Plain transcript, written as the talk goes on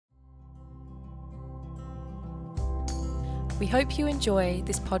We hope you enjoy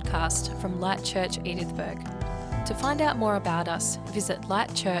this podcast from Light Church Edithburgh. To find out more about us, visit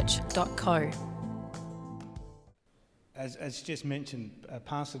lightchurch.co. As just mentioned,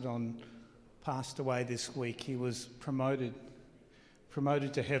 Pastor Don passed away this week. He was promoted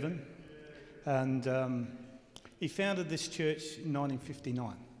to heaven, and he founded this church in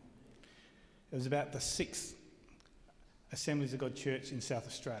 1959. It was about the 6th Assemblies of God church in South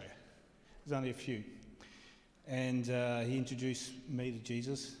Australia. There's only a few. And he introduced me to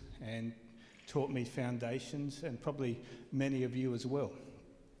Jesus and taught me foundations, and probably many of you as well.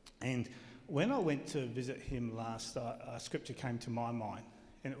 And when I went to visit him last, a scripture came to my mind,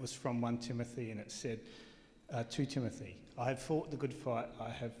 and it was from 1 Timothy, and it said to Timothy, I have fought the good fight, I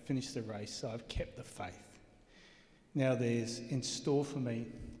have finished the race, I have kept the faith. Now there's in store for me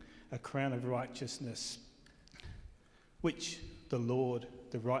a crown of righteousness, which the Lord,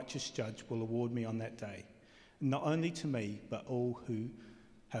 the righteous judge, will award me on that day. Not only to me, but all who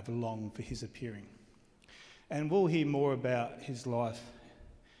have longed for his appearing. And we'll hear more about his life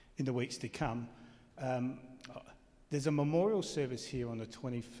in the weeks to come. There's a memorial service here on the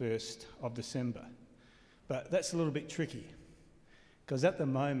 21st of December, but that's a little bit tricky, because at the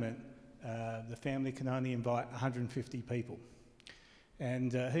moment, the family can only invite 150 people.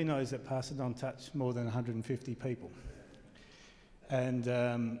 And who knows that Pastor Don touched more than 150 people.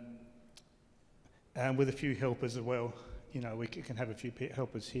 And with a few helpers as well, you know, we can have a few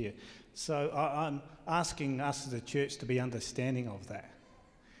helpers here. So I'm asking us as a church to be understanding of that.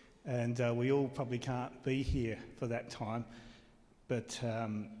 And we all probably can't be here for that time, but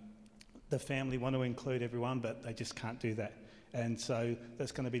the family want to include everyone, but they just can't do that. And so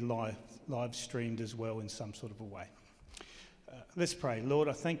that's going to be live streamed as well in some sort of a way. Let's pray. Lord,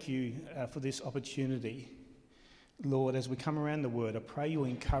 I thank you for this opportunity. Lord, as we come around the word, I pray you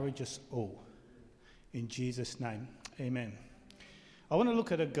encourage us all. In Jesus' name, amen. I want to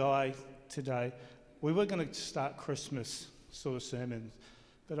look at a guy today. We were going to start Christmas sort of sermons,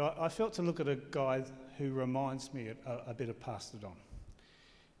 but I felt to look at a guy who reminds me a bit of Pastor Don.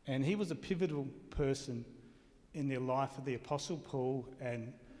 And he was a pivotal person in the life of the Apostle Paul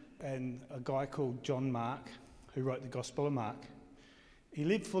and a guy called John Mark, who wrote the Gospel of Mark. He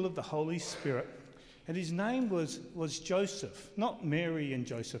lived full of the Holy Spirit, and his name was Joseph, not Mary and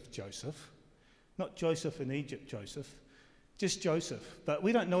Joseph, not Joseph in Egypt, Joseph, just Joseph. But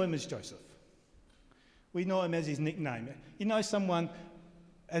we don't know him as Joseph. We know him as his nickname. You know someone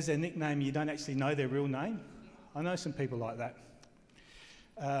as their nickname, you don't actually know their real name? I know some people like that.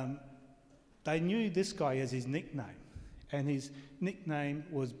 They knew this guy as his nickname, and his nickname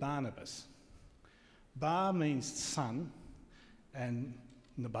was Barnabas. Bar means son, and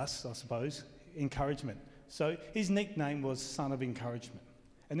Nabas, I suppose, encouragement. So his nickname was Son of Encouragement.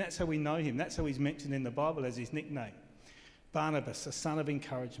 And that's how we know him. That's how he's mentioned in the Bible as his nickname. Barnabas, a son of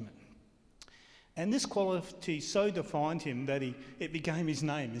encouragement. And this quality so defined him that it became his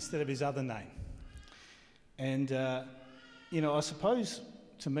name instead of his other name. And, I suppose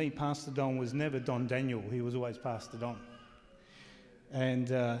to me, Pastor Don was never Don Daniel. He was always Pastor Don.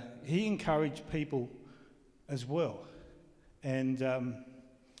 And he encouraged people as well. And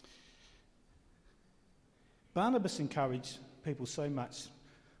Barnabas encouraged people so much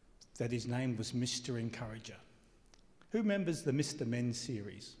that his name was Mr. Encourager. Who remembers the Mr. Men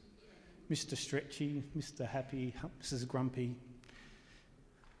series? Mr. Stretchy, Mr. Happy, Mrs. Grumpy,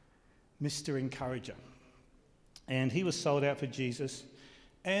 Mr. Encourager. And he was sold out for Jesus.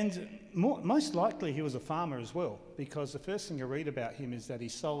 And most likely he was a farmer as well, because the first thing I read about him is that he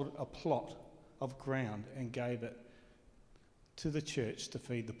sold a plot of ground and gave it to the church to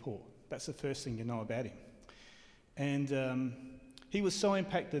feed the poor. That's the first thing you know about him. And he was so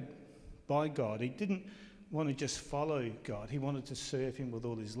impacted by God. He didn't want to just follow God. He wanted to serve him with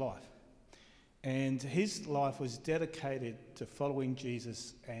all his life. And his life was dedicated to following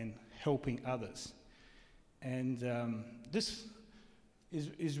Jesus and helping others. And this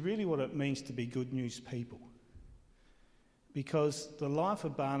is really what it means to be good news people. Because the life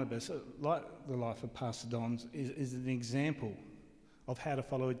of Barnabas, like the life of Pastor Don, is an example of how to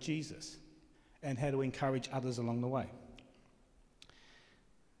follow Jesus and how to encourage others along the way.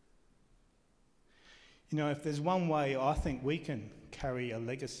 You know, if there's one way I think we can carry a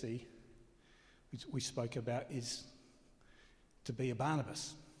legacy, which we spoke about, is to be a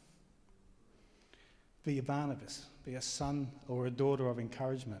Barnabas. Be a Barnabas. Be a son or a daughter of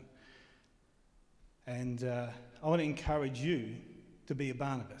encouragement. And I want to encourage you to be a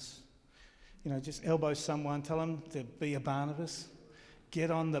Barnabas. You know, just elbow someone, tell them to be a Barnabas.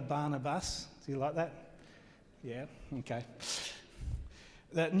 Get on the Barnabas. Do you like that? Yeah? Okay.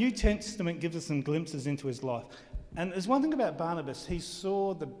 The New Testament gives us some glimpses into his life. And there's one thing about Barnabas, he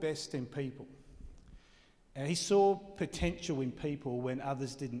saw the best in people. And he saw potential in people when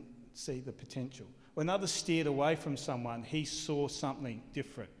others didn't see the potential. When others steered away from someone, he saw something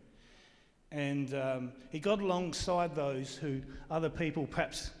different. And he got alongside those who other people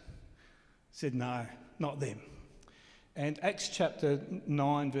perhaps said, no, not them. And Acts chapter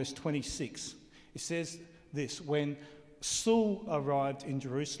 9, verse 26, it says this: when Saul arrived in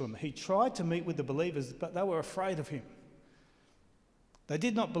Jerusalem, he tried to meet with the believers, but they were afraid of him. They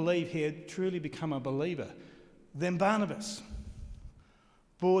did not believe he had truly become a believer. Then Barnabas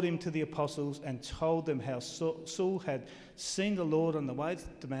brought him to the apostles and told them how Saul had seen the Lord on the way to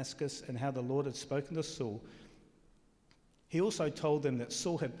Damascus and how the Lord had spoken to Saul. He also told them that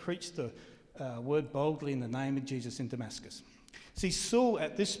Saul had preached the word boldly in the name of Jesus in Damascus. See, Saul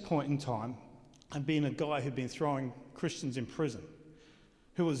at this point in time had been a guy who'd been throwing Christians in prison,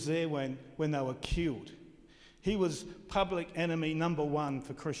 who was there when they were killed. He was public enemy number one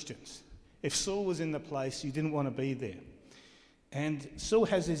for Christians. If Saul was in the place, you didn't want to be there. And Saul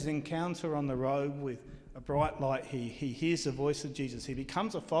has his encounter on the road with a bright light. He hears the voice of Jesus. He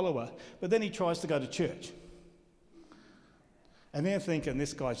becomes a follower, but then he tries to go to church. And they're thinking,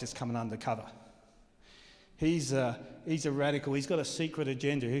 this guy's just coming undercover. He's a radical. He's got a secret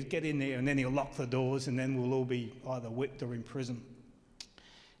agenda. He'll get in there and then he'll lock the doors and then we'll all be either whipped or in prison.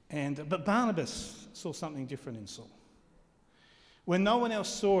 But Barnabas saw something different in Saul. When no one else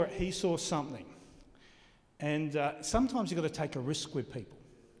saw it, he saw something. And sometimes you've got to take a risk with people.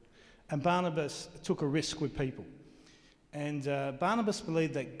 And Barnabas took a risk with people. And Barnabas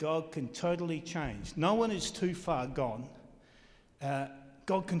believed that God can totally change. No one is too far gone.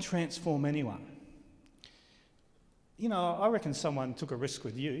 God can transform anyone. You know, I reckon someone took a risk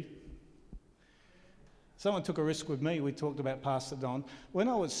with you. Someone took a risk with me. We talked about Pastor Don. When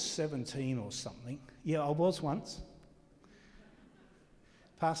I was 17 or something, I was once.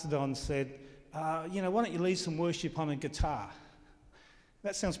 Pastor Don said, why don't you lead some worship on a guitar?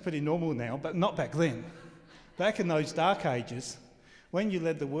 That sounds pretty normal now, but not back then. Back in those dark ages, when you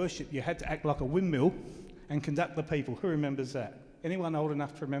led the worship, you had to act like a windmill and conduct the people. Who remembers that? Anyone old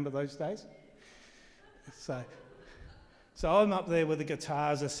enough to remember those days? So I'm up there with the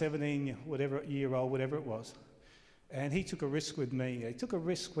guitar as a 17-year-old, whatever it was. And he took a risk with me. He took a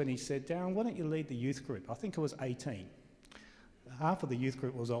risk when he said, Darren, why don't you lead the youth group? I think I was 18. Half of the youth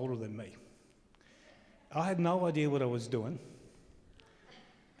group was older than me. I had no idea what I was doing.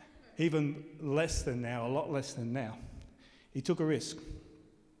 Even less than now, a lot less than now. He took a risk.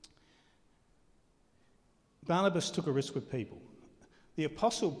 Barnabas took a risk with people. The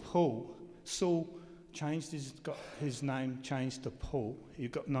Apostle Paul, Saul changed got his name changed to Paul. He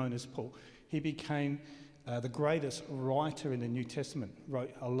got known as Paul. He became the greatest writer in the New Testament,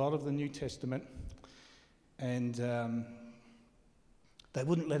 wrote a lot of the New Testament, and they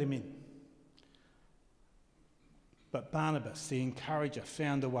wouldn't let him in. But Barnabas, the encourager,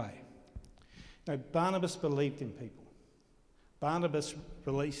 found a way. Now, Barnabas believed in people. Barnabas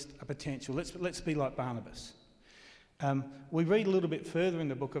released a potential. Let's be like Barnabas. We read a little bit further in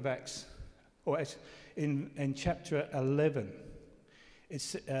the book of Acts, or in chapter 11.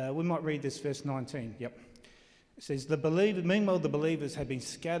 We might read this, verse 19. Yep. It says, meanwhile the believers had been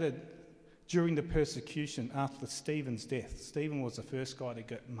scattered during the persecution after Stephen's death. Stephen was the first guy to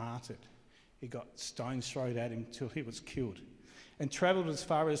get martyred. He got stones thrown at him till he was killed. And travelled as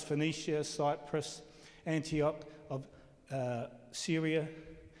far as Phoenicia, Cyprus, Antioch of Syria.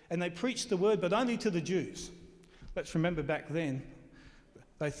 And they preached the word, but only to the Jews. Let's remember back then,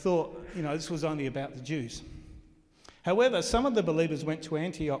 they thought, this was only about the Jews. However, some of the believers went to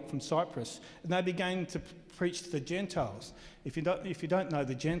Antioch from Cyprus, and they began to preach to the Gentiles. If you don't know,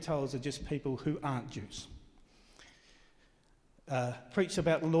 the Gentiles are just people who aren't Jews. Preached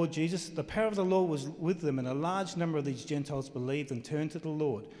about the Lord Jesus. The power of the Lord was with them, and a large number of these Gentiles believed and turned to the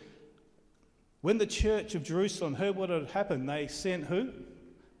Lord. When the church of Jerusalem heard what had happened, they sent who?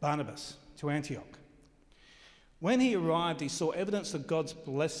 Barnabas to Antioch. When he arrived, he saw evidence of God's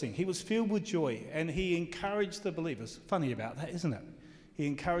blessing. He was filled with joy, and he encouraged the believers. Funny about that, isn't it? He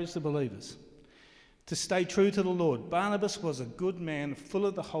encouraged the believers to stay true to the Lord. Barnabas was a good man, full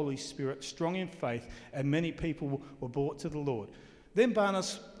of the Holy Spirit, strong in faith, and many people were brought to the Lord. Then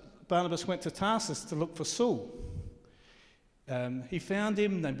Barnabas went to Tarsus to look for Saul. He found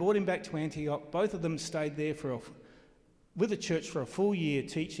him, they brought him back to Antioch. Both of them stayed there with the church for a full year,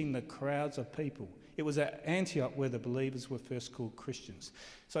 teaching the crowds of people. It was at Antioch where the believers were first called Christians.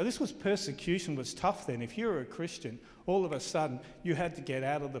 So persecution was tough then. If you were a Christian, all of a sudden you had to get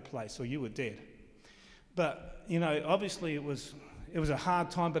out of the place or you were dead. But, obviously it was a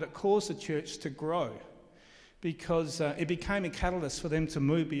hard time, but it caused the church to grow. because it became a catalyst for them to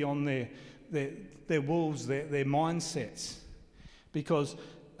move beyond their walls, their mindsets, because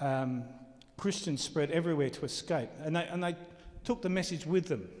Christians spread everywhere to escape, and they took the message with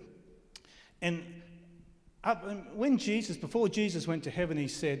them. And before Jesus went to heaven, he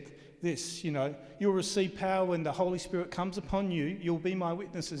said this, you'll receive power when the Holy Spirit comes upon you. You'll be my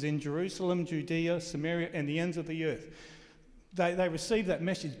witnesses in Jerusalem, Judea, Samaria, and the ends of the earth. They received that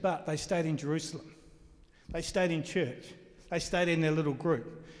message, but they stayed in Jerusalem. They stayed in church. They stayed in their little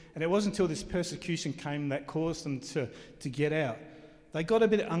group. And it wasn't until this persecution came that caused them to get out. They got a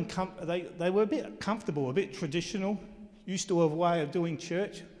bit they were a bit comfortable, a bit traditional, used to a way of doing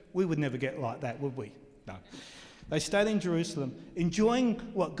church. We would never get like that, would we? No. They stayed in Jerusalem, enjoying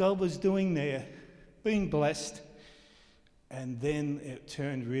what God was doing there, being blessed, and then it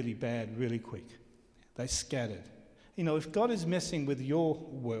turned really bad really quick. They scattered. If God is messing with your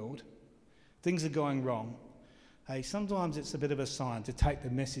world, things are going wrong, hey, sometimes it's a bit of a sign to take the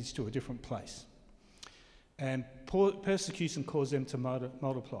message to a different place. And persecution caused them to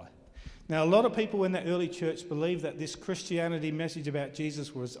multiply. Now, a lot of people in the early church believed that this Christianity message about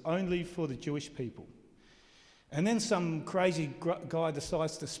Jesus was only for the Jewish people. And then some crazy guy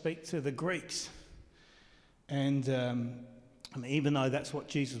decides to speak to the Greeks. And even though that's what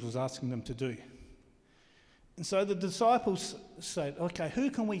Jesus was asking them to do. And so the disciples said, okay, who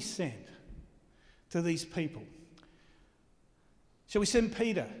can we send to these people? Shall we send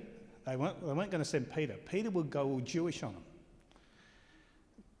Peter? They weren't going to send Peter. Peter would go all Jewish on them.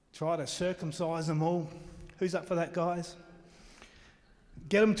 Try to circumcise them all. Who's up for that, guys?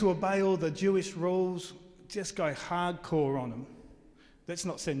 Get them to obey all the Jewish rules. Just go hardcore on them. Let's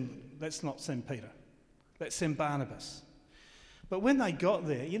not send Peter. Let's send Barnabas. But when they got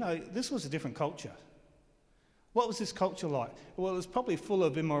there, this was a different culture. What was this culture like? Well, it was probably full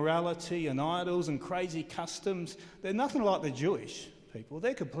of immorality and idols and crazy customs. They're nothing like the Jewish people.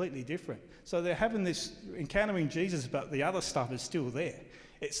 They're completely different. So they're having this, encountering Jesus, but the other stuff is still there.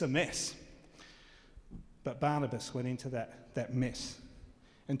 It's a mess. But Barnabas went into that mess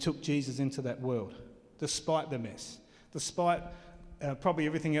and took Jesus into that world, despite the mess, despite probably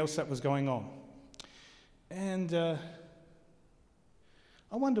everything else that was going on. And I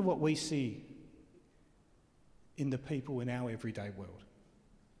wonder what we see in the people in our everyday world.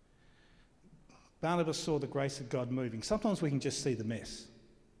 Barnabas saw the grace of God moving. Sometimes we can just see the mess.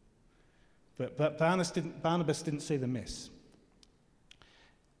 But Barnabas didn't see the mess.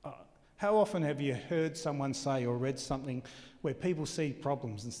 How often have you heard someone say or read something where people see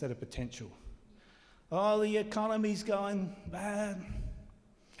problems instead of potential? Oh, the economy's going bad.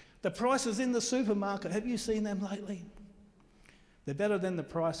 The prices in the supermarket, have you seen them lately? They're better than the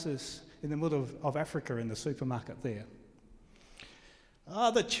prices in the middle of Africa in the supermarket there.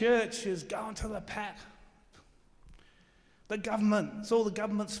 Oh, the church is going to the pack. The government, it's all the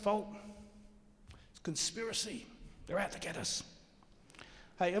government's fault. It's conspiracy. They're out to get us.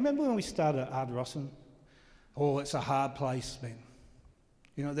 Hey, remember when we started at Ardrossan? Oh, it's a hard place, man.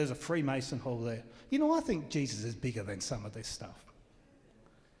 There's a Freemason hall there. I think Jesus is bigger than some of this stuff.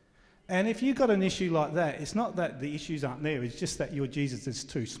 And if you've got an issue like that, it's not that the issues aren't there, it's just that your Jesus is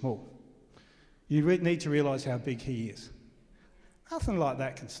too small. You need to realise how big he is. Nothing like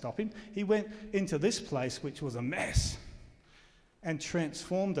that can stop him. He went into this place, which was a mess, and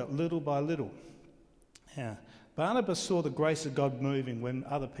transformed it little by little. Yeah. Barnabas saw the grace of God moving when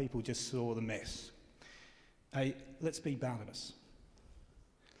other people just saw the mess. Hey, let's be Barnabas.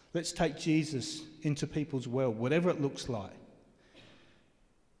 Let's take Jesus into people's world, whatever it looks like.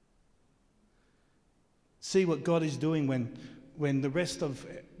 See what God is doing when the rest of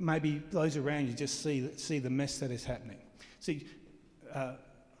maybe those around you just see the mess that is happening. See,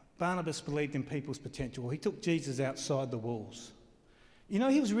 Barnabas believed in people's potential. He took Jesus outside the walls.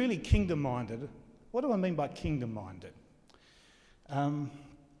 He was really kingdom-minded. What do I mean by kingdom-minded?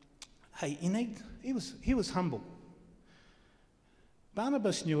 He was humble.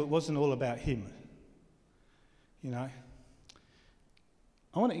 Barnabas knew it wasn't all about him.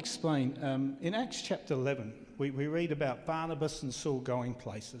 I want to explain. In Acts chapter 11, we read about Barnabas and Saul going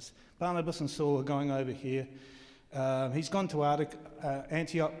places. Barnabas and Saul are going over here. He's gone to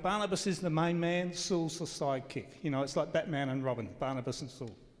Antioch. Barnabas is the main man, Saul's the sidekick. It's like Batman and Robin, Barnabas and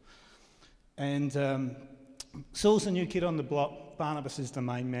Saul. And Saul's the new kid on the block, Barnabas is the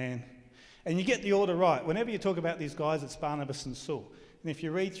main man. And you get the order right. Whenever you talk about these guys, it's Barnabas and Saul. And if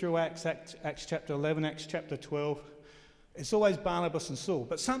you read through Acts chapter 11, Acts chapter 12, it's always Barnabas and Saul.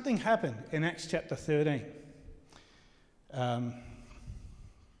 But something happened in Acts chapter 13.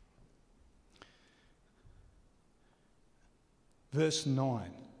 Verse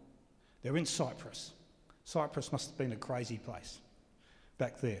 9. They're in Cyprus. Cyprus must have been a crazy place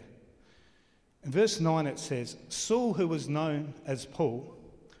back there. In verse 9 it says, Saul, who was known as Paul,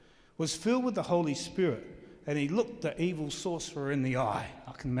 was filled with the Holy Spirit, and he looked the evil sorcerer in the eye.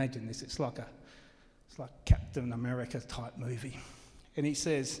 I can imagine this. It's like Captain America type movie. And he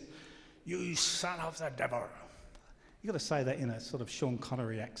says, "You son of the devil." You've got to say that in a sort of Sean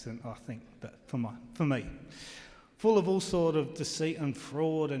Connery accent, I think, but for me. Full of all sort of deceit and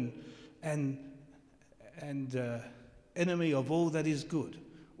fraud and enemy of all that is good.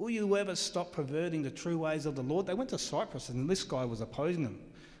 Will you ever stop perverting the true ways of the Lord? They went to Cyprus and this guy was opposing them.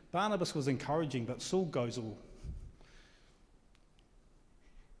 Barnabas was encouraging, but Saul goes all...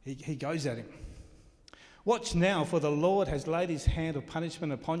 He goes at him. Watch now, for the Lord has laid his hand of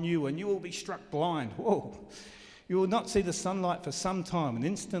punishment upon you, and you will be struck blind. Whoa! You will not see the sunlight for some time. And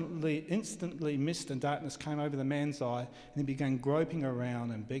instantly mist and darkness came over the man's eye, and he began groping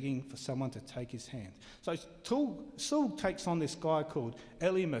around and begging for someone to take his hand. So Saul takes on this guy called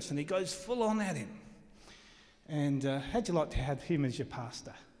Elymas, and he goes full on at him. And how'd you like to have him as your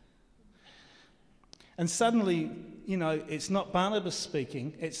pastor? And suddenly, it's not Barnabas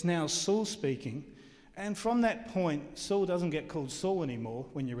speaking, it's now Saul speaking. And from that point, Saul doesn't get called Saul anymore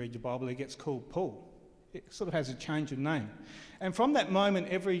when you read your Bible, he gets called Paul. It sort of has a change of name. And from that moment,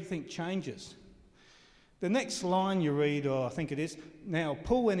 everything changes. The next line you read, or I think it is, now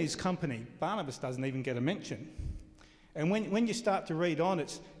Paul and his company, Barnabas doesn't even get a mention. And when you start to read on,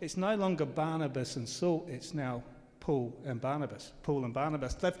 it's no longer Barnabas and Saul, it's now Paul and Barnabas. Paul and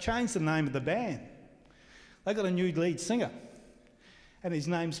Barnabas. They've changed the name of the band. They've got a new lead singer, and his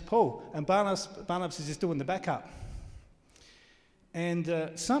name's Paul, and Barnabas is just doing the backup.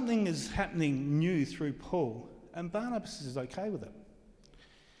 And something is happening new through Paul, and Barnabas is okay with it.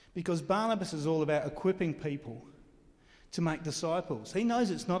 Because Barnabas is all about equipping people to make disciples. He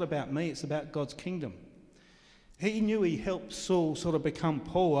knows it's not about me, it's about God's kingdom. He knew he helped Saul sort of become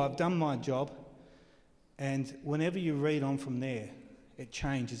Paul. I've done my job. And whenever you read on from there, it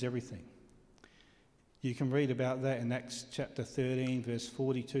changes everything. You can read about that in Acts chapter 13, verse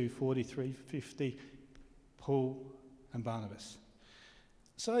 42, 43, 50, Paul and Barnabas.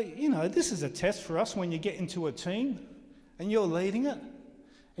 So, this is a test for us when you get into a team and you're leading it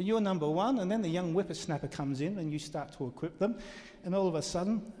and you're number one, and then the young whippersnapper comes in and you start to equip them, and all of a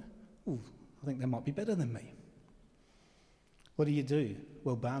sudden, I think they might be better than me. What do?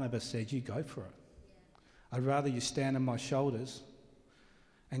 Well, Barnabas said, you go for it. I'd rather you stand on my shoulders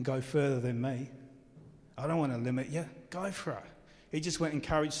and go further than me. I don't want to limit you. Go for it. He just went and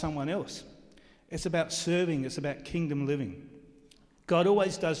encouraged someone else. It's about serving. It's about kingdom living. God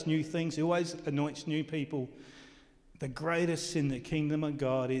always does new things. He always anoints new people. The greatest in the kingdom of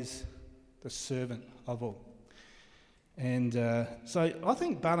God is the servant of all. And so I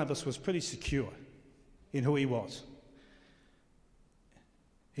think Barnabas was pretty secure in who he was.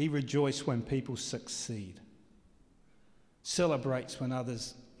 He rejoiced when people succeed. Celebrates when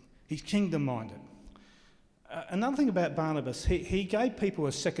others... He's kingdom-minded. Another thing about Barnabas, he gave people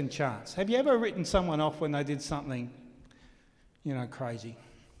a second chance. Have you ever written someone off when they did something, crazy?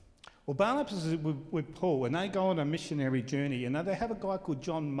 Well, Barnabas is with Paul, and they go on a missionary journey, and they have a guy called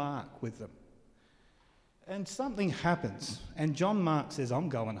John Mark with them. And something happens, and John Mark says, I'm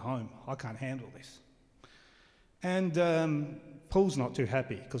going home. I can't handle this. And Paul's not too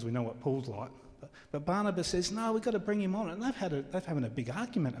happy, because we know what Paul's like. But Barnabas says, no, we've got to bring him on. And they've having a big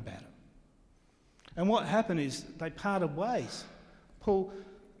argument about it. And what happened is they parted ways.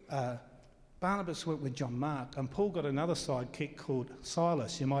 Barnabas went with John Mark, and Paul got another sidekick called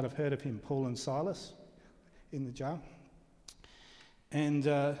Silas. You might have heard of him, Paul and Silas, in the jar. And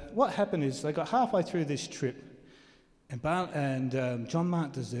what happened is they got halfway through this trip, and John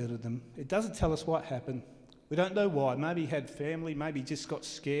Mark deserted them. It doesn't tell us what happened. We don't know why. Maybe he had family, maybe he just got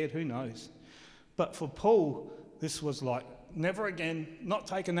scared, who knows. But for Paul, this was like, never again, not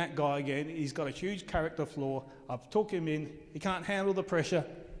taking that guy again. He's got a huge character flaw. I've took him in. He can't handle the pressure.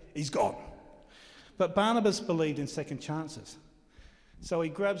 He's gone. But Barnabas believed in second chances. So he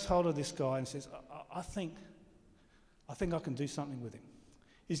grabs hold of this guy and says, I think I can do something with him.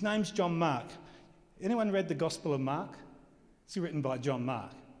 His name's John Mark. Anyone read the Gospel of Mark? It's written by John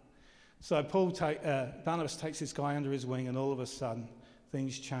Mark. So Barnabas takes this guy under his wing, and all of a sudden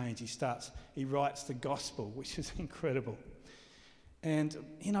things change. He writes the gospel, which is incredible. And,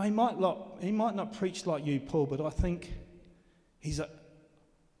 he might not preach like you, Paul, but I think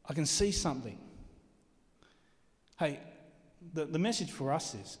I can see something. Hey, the message for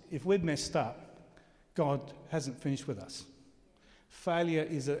us is, if we've messed up, God hasn't finished with us. Failure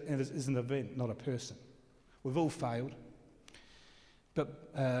is an event, not a person. We've all failed.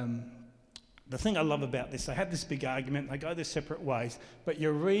 But The thing I love about this, they had this big argument, they go their separate ways, but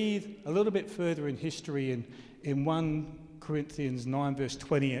you read a little bit further in history in 1 Corinthians 9 verse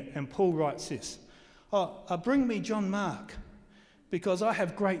 20, and Paul writes this, bring me John Mark, because I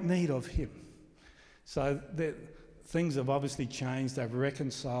have great need of him. So things have obviously changed, they've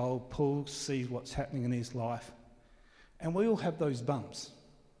reconciled, Paul sees what's happening in his life, and we all have those bumps.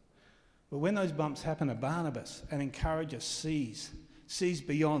 But when those bumps happen to Barnabas, an encourager sees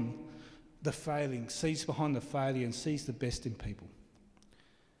beyond the failing, sees behind the failure and sees the best in people.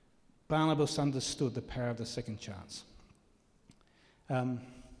 Barnabas understood the power of the second chance. I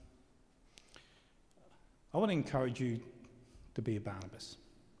want to encourage you to be a Barnabas.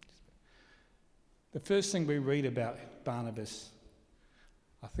 The first thing we read about Barnabas,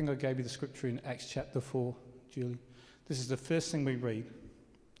 I think I gave you the scripture in Acts chapter 4, Julie. This is the first thing we read.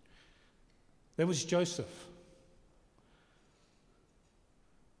 There was Joseph,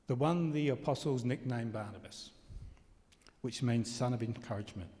 the one the apostles nicknamed Barnabas, which means son of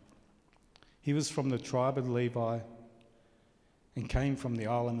encouragement. He was from the tribe of Levi and came from the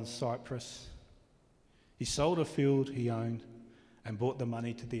island of Cyprus. He sold a field he owned and brought the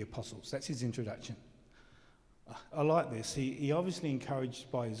money to the apostles. That's his introduction. I like this. He obviously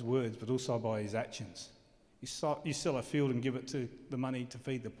encouraged by his words, but also by his actions. You sell a field and give it to the money to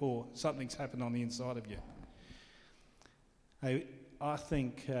feed the poor. Something's happened on the inside of you. I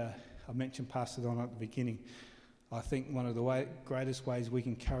think, I mentioned Pastor Don at the beginning, I think one of the greatest ways we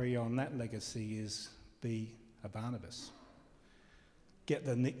can carry on that legacy is be a Barnabas. Get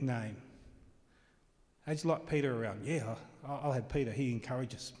the nickname. How'd you like Peter around? Yeah, I'll have Peter. He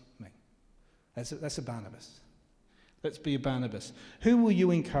encourages me. That's a Barnabas. Let's be a Barnabas. Who will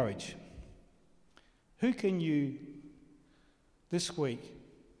you encourage? Who can you, this week,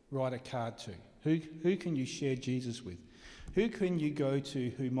 write a card to? Who can you share Jesus with? Who can you go to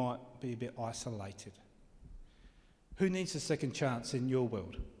who might be a bit isolated? Who needs a second chance in your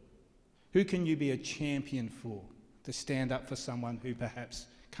world? Who can you be a champion for, to stand up for someone who perhaps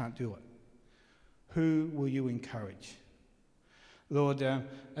can't do it? Who will you encourage? Lord,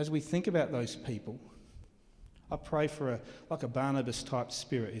 as we think about those people, I pray for a Barnabas type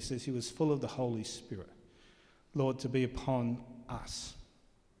spirit. He says he was full of the Holy Spirit. Lord, to be upon us.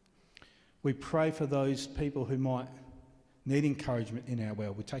 We pray for those people who might need encouragement in our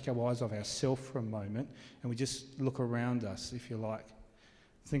world. We take our eyes off ourselves for a moment and we just look around us, if you like.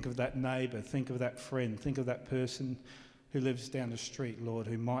 Think of that neighbour, think of that friend, think of that person who lives down the street, Lord,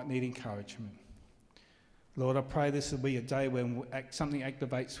 who might need encouragement. Lord, I pray this will be a day when something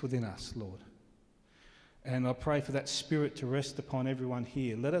activates within us, Lord. And I pray for that spirit to rest upon everyone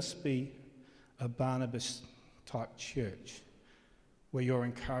here. Let us be a Barnabas-type church where your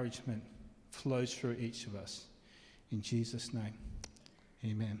encouragement flows through each of us. In Jesus' name,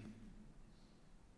 amen.